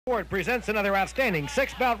Ford presents another outstanding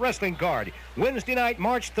six-bout wrestling card. Wednesday night,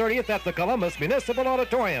 March 30th at the Columbus Municipal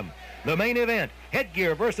Auditorium. The main event,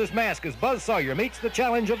 headgear versus mask, as Buzz Sawyer meets the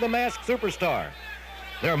challenge of the masked superstar.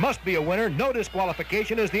 There must be a winner, no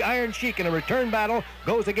disqualification, as the Iron Sheik in a return battle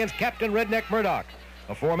goes against Captain Redneck Murdoch.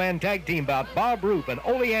 A four-man tag team bout, Bob Roop and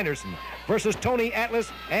Ole Anderson versus Tony Atlas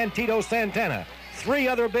and Tito Santana. Three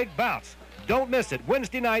other big bouts. Don't miss it,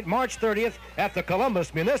 Wednesday night, March 30th at the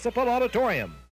Columbus Municipal Auditorium.